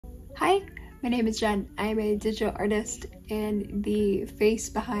Hi, my name is Jen. I'm a digital artist and the face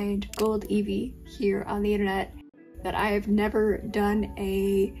behind Gold Evie here on the internet. That I have never done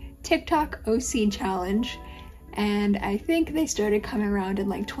a TikTok OC challenge, and I think they started coming around in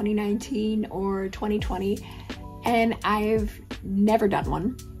like 2019 or 2020, and I've never done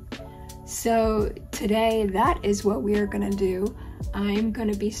one. So today that is what we are gonna do. I'm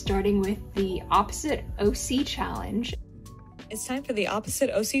gonna be starting with the opposite OC challenge. It's time for the opposite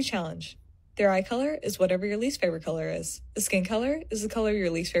OC challenge. Their eye color is whatever your least favorite color is. The skin color is the color of your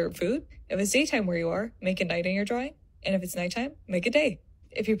least favorite food. If it's daytime where you are, make a night in your drawing. And if it's nighttime, make a day.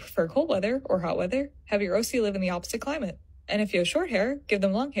 If you prefer cold weather or hot weather, have your OC live in the opposite climate. And if you have short hair, give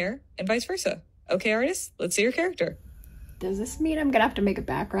them long hair, and vice versa. Okay, artists, let's see your character. Does this mean I'm gonna have to make a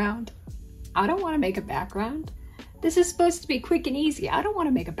background? I don't want to make a background. This is supposed to be quick and easy. I don't want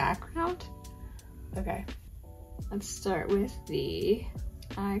to make a background. Okay. Let's start with the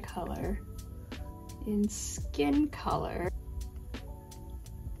eye color. In skin color,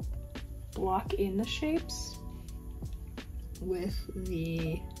 block in the shapes with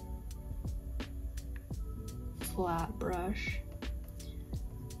the flat brush.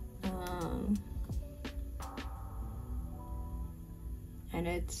 And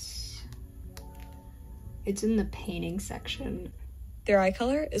it's in the painting section. Their eye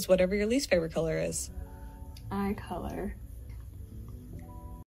color is whatever your least favorite color is. Eye color.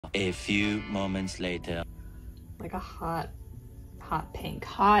 A few moments later. Like a hot pink,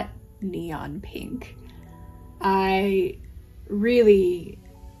 hot neon pink. I really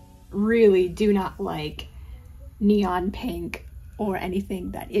do not like neon pink or anything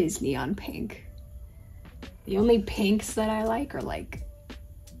that is neon pink. The only pinks that I like are like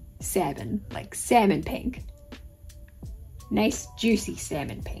salmon pink. Nice juicy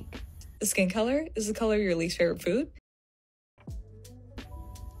salmon pink. The skin color is the color of your least favorite food.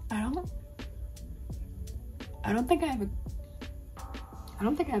 I don't think I have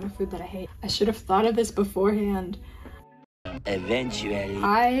a food that I hate. I should have thought of this beforehand. Eventually.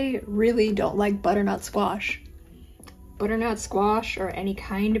 I really don't like butternut squash. Butternut squash or any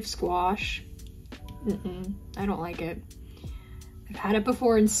kind of squash. I don't like it. I've had it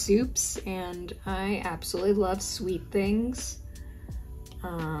before in soups and I absolutely love sweet things.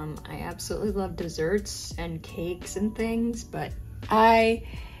 I absolutely love desserts and cakes and things, but I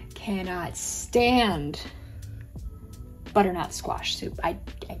cannot stand butternut squash soup. I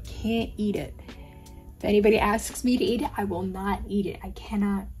can't eat it. If anybody asks me to eat it, I will not eat it. I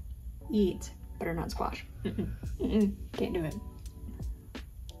cannot eat butternut squash. Can't do it.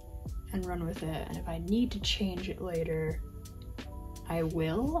 And run with it. And if I need to change it later, I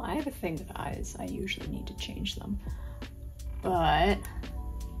will. I have a thing with eyes. I usually need to change them. But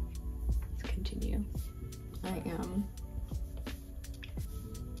let's continue.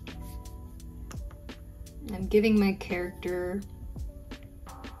 I'm giving my character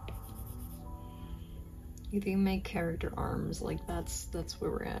arms. Like that's where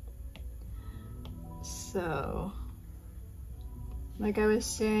we're at. So like I was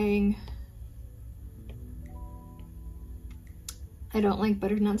saying, I don't like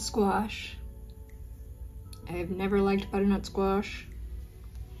butternut squash. I've never liked butternut squash.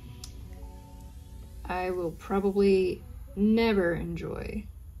 I will probably never enjoy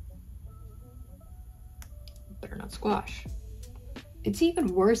butternut squash. It's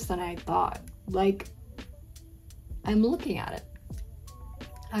even worse than I thought. Like, I'm looking at it.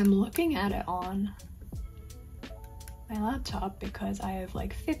 I'm looking at it on my laptop because I have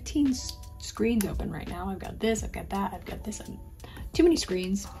like 15 screens open right now. I've got this, I've got that, I've got this, and too many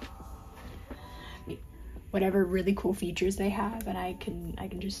screens. Whatever really cool features they have, and I can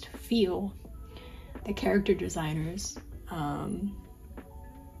just feel the character designers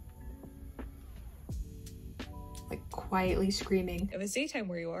like quietly screaming. If it's daytime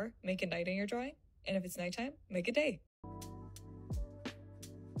where you are, make a night in your drawing. And if it's nighttime, make a day.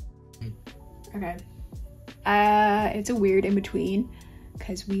 Okay. It's a weird in between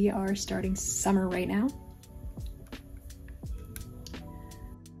because we are starting summer right now.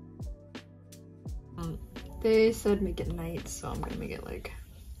 They said make it night, so I'm gonna make it like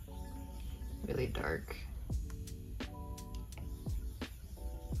really dark.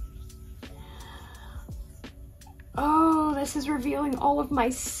 Oh, this is revealing all of my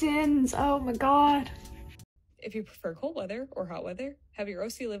sins. Oh my god. If you prefer cold weather or hot weather, have your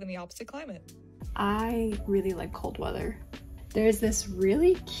OC live in the opposite climate. I really like cold weather. There's this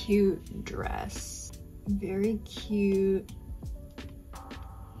really cute dress. Very cute.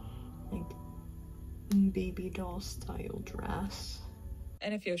 Like baby doll style dress.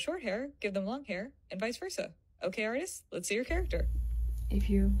 And if you have short hair, give them long hair, and vice versa. Okay, artists, let's see your character. if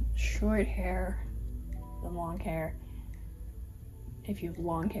you have short hair, give them long hair. If you have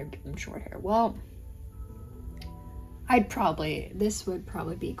long hair, give them short hair. Well, this would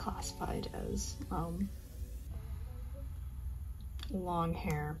probably be classified as long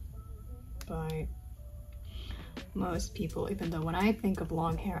hair by most people, even though when I think of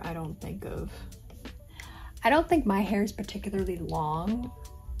long hair, I don't think my hair is particularly long.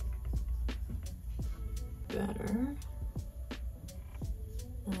 Better.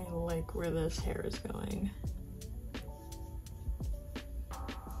 I like where this hair is going.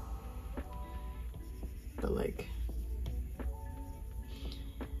 But like,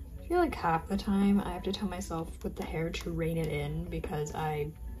 I feel like half the time I have to tell myself with the hair to rein it in because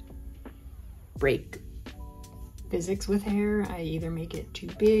I break physics with hair. I either make it too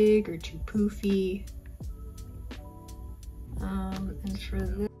big or too poofy. And for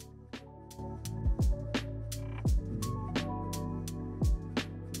this,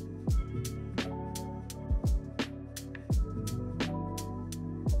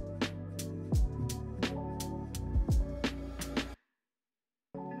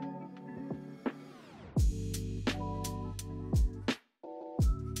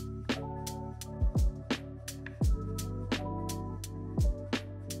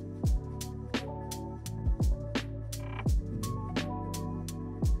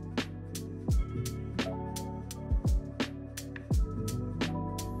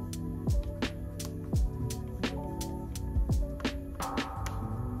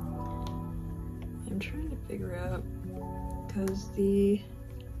 I'm trying to figure out, because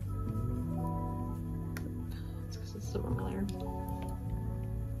it's the wrong layer.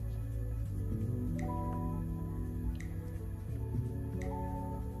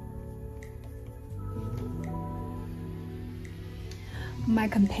 My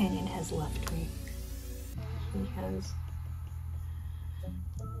companion has left me. He has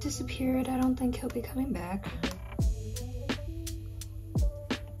disappeared. I don't think he'll be coming back.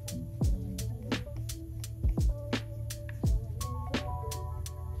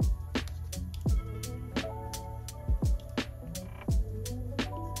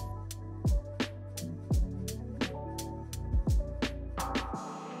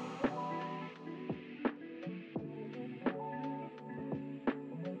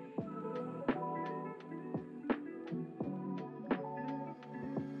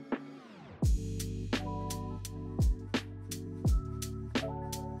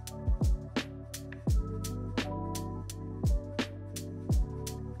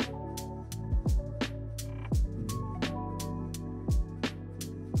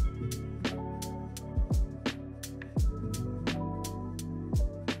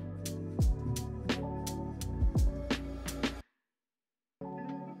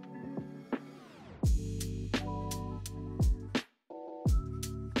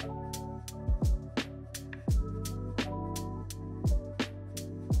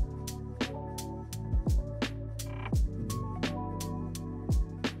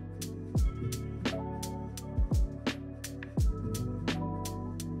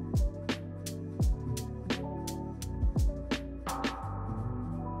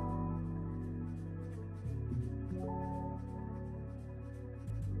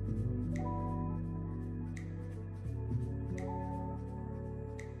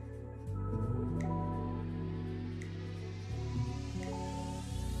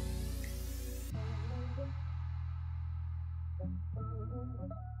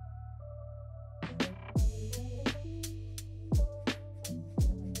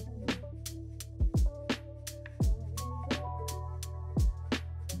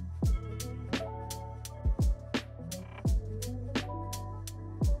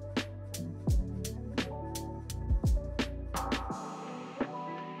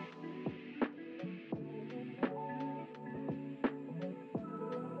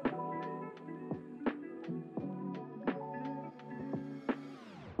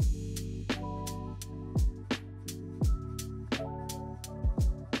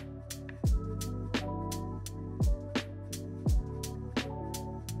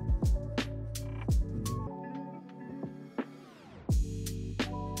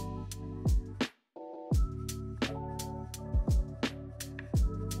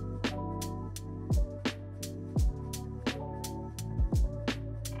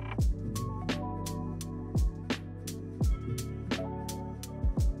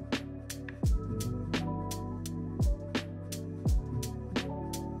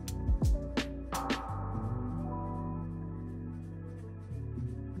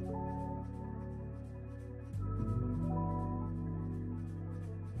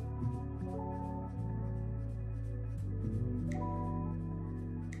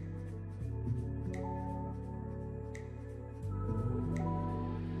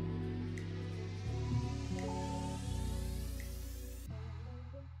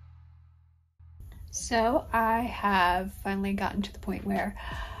 So I have finally gotten to the point where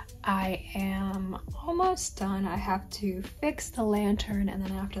I am almost done. I have to fix the lantern, and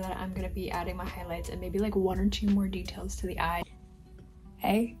then after that I'm gonna be adding my highlights and maybe like 1 or 2 more details to the eye.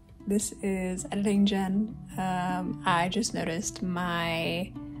 Hey, this is Editing Jen. I just noticed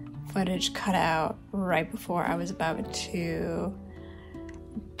my footage cut out right before I was about to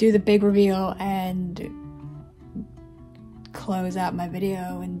do the big reveal and close out my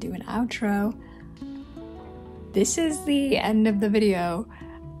video and do an outro. This is the end of the video.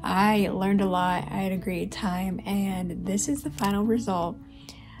 I learned a lot, I had a great time, and this is the final result.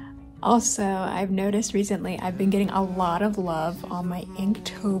 Also, I've noticed recently I've been getting a lot of love on my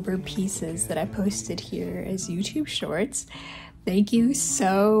Inktober pieces that I posted here as YouTube shorts. Thank you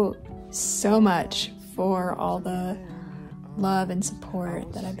so much for all the love and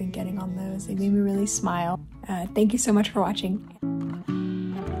support that I've been getting on those. They made me really smile. Thank you so much for watching.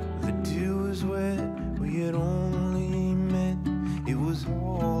 The dew was wet, we had only met, it was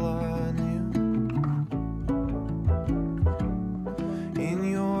all I knew. In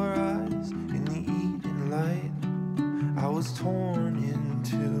your eyes, in the evening light, I was torn in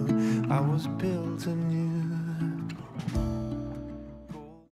two, I was built anew.